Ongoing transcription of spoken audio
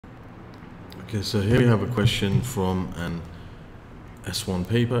Okay, so here we have a question from an S1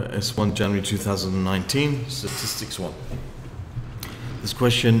 paper, S1 January 2019, Statistics 1. This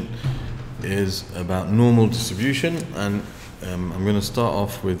question is about normal distribution, and I'm going to start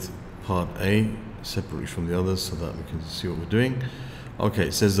off with part A separately from the others so that we can see what we're doing. Okay,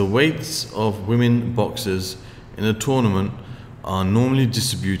 it says the weights of women boxers in a tournament are normally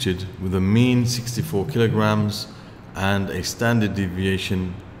distributed with a mean 64 kilograms and a standard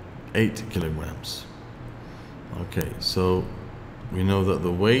deviation 8 kilograms. Okay, so we know that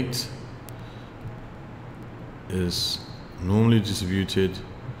the weight is normally distributed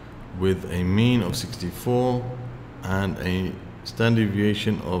with a mean of 64 and a standard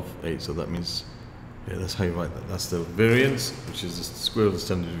deviation of 8. So that means, yeah, that's how you write that. That's the variance, which is the square of the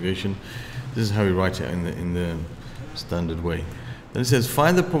standard deviation. This is how we write it in the standard way. Then it says,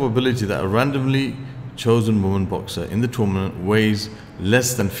 find the probability that a randomly chosen woman boxer in the tournament weighs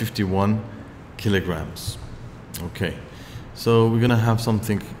less than 51 kilograms. Okay, so we're going to have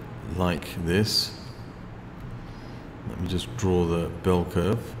something like this. Let me just draw the bell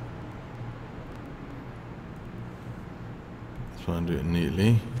curve. Try and do it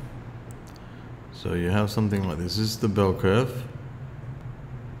neatly. So you have something like this. This is the bell curve.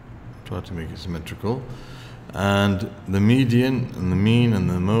 Try to make it symmetrical. And the median and the mean and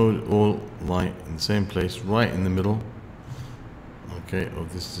the mode all lie in the same place, right in the middle, okay,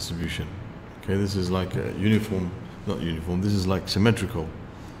 of this distribution. Okay, this is like a uniform, not uniform, this is like symmetrical,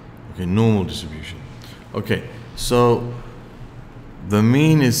 okay, normal distribution. Okay, so the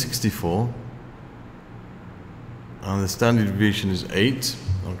mean is 64 and the standard deviation is 8.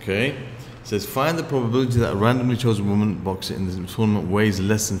 Okay, it says find the probability that a randomly chosen woman boxer in the tournament weighs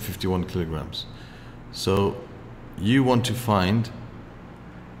less than 51 kilograms. So you want to find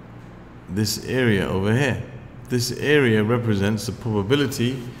this area over here. This area represents the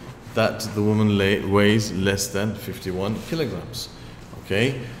probability that the woman weighs less than 51 kilograms.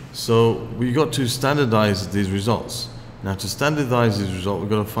 Okay, so we got to standardize these results. Now to standardize this result, we've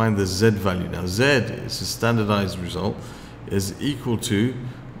got to find the Z value. Now Z is a standardized result, is equal to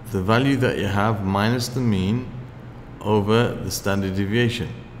the value that you have minus the mean over the standard deviation,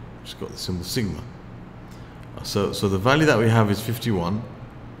 which has got the symbol sigma. So the value that we have is 51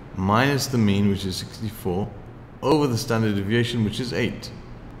 minus the mean, which is 64, over the standard deviation, which is 8.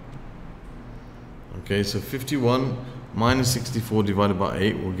 Okay, so 51 minus 64 divided by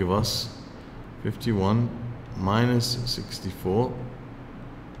 8 will give us 51 minus 64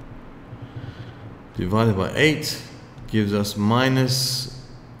 divided by 8 gives us minus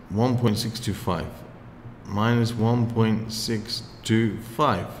 1.625. Minus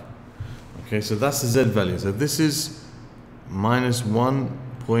 1.625. Okay, so that's the Z value. So this is minus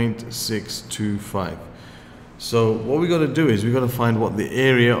 1.625. So what we got to do is we got to find what the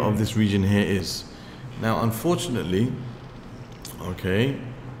area of this region here is. Now, unfortunately, okay,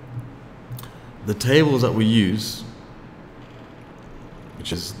 the tables that we use,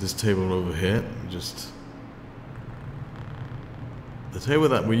 which is this table over here, the table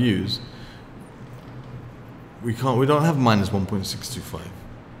that we use, we don't have minus 1.625.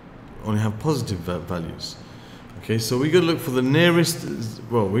 Only have positive values. Okay, so we got to look for the nearest,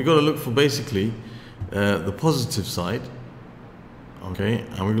 well, we got to look for basically the positive side. Okay,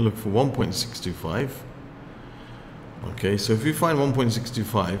 and we're going to look for 1.625. Okay, so if we find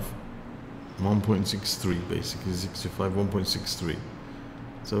 1.625, 1.63 basically, 65, 1.63.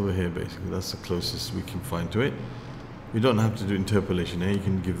 It's over here basically, that's the closest we can find to it. We don't have to do interpolation here, you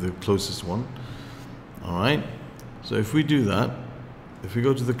can give the closest one. Alright, so if we do that, if we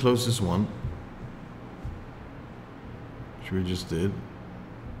go to the closest one, which we just did,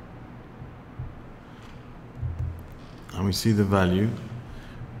 and we see the value,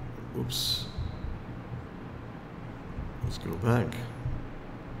 oops, let's go back.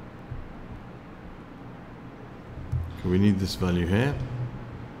 Okay, we need this value here.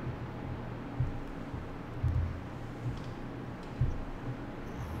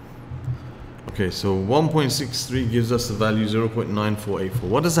 Okay, so 1.63 gives us the value 0.9484.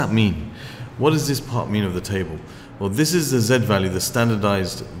 What does that mean? What does this part mean of the table? Well, this is the Z value, the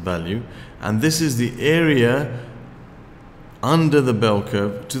standardized value, and this is the area under the bell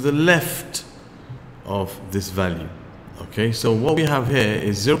curve to the left of this value. Okay, so what we have here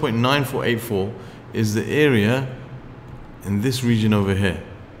is 0.9484 is the area in this region over here.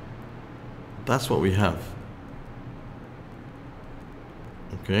 That's what we have.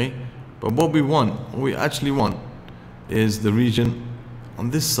 Okay, but what we actually want is the region on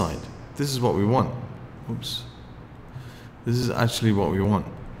this side. This is what we want. Oops. This is actually what we want.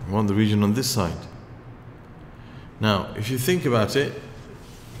 We want the region on this side. Now, if you think about it,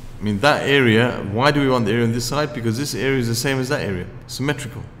 I mean, that area, why do we want the area on this side? Because this area is the same as that area,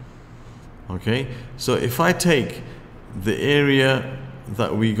 symmetrical. Okay, so if I take the area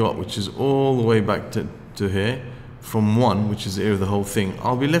that we got, which is all the way back to here, from 1, which is the area of the whole thing,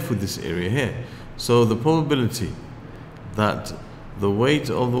 I'll be left with this area here. So the probability that the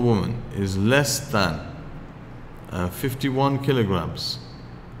weight of the woman is less than 51 kilograms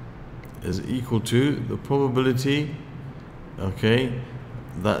is equal to the probability, okay,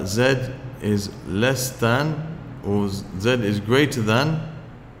 that Z is less than, or Z is greater than,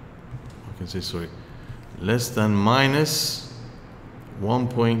 I can say, sorry, less than minus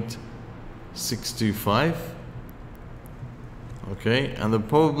 1.625, okay, and the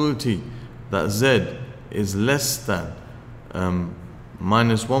probability that Z is less than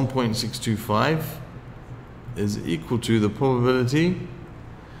minus 1.625 is equal to the probability,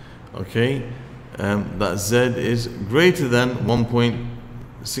 okay, that Z is greater than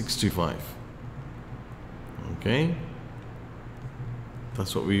 1.625. Okay,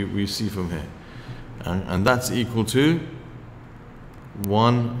 that's what we see from here, and that's equal to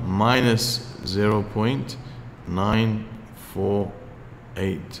 1 minus 0.9484,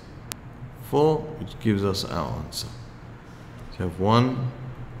 which gives us our answer. So we have 1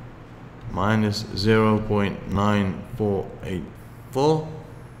 minus 0.9484,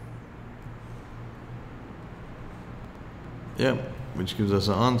 which gives us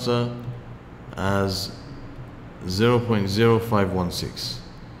our answer as 0.0516.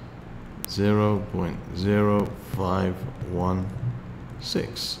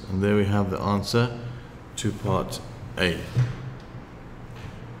 0.0516, and there we have the answer to part A.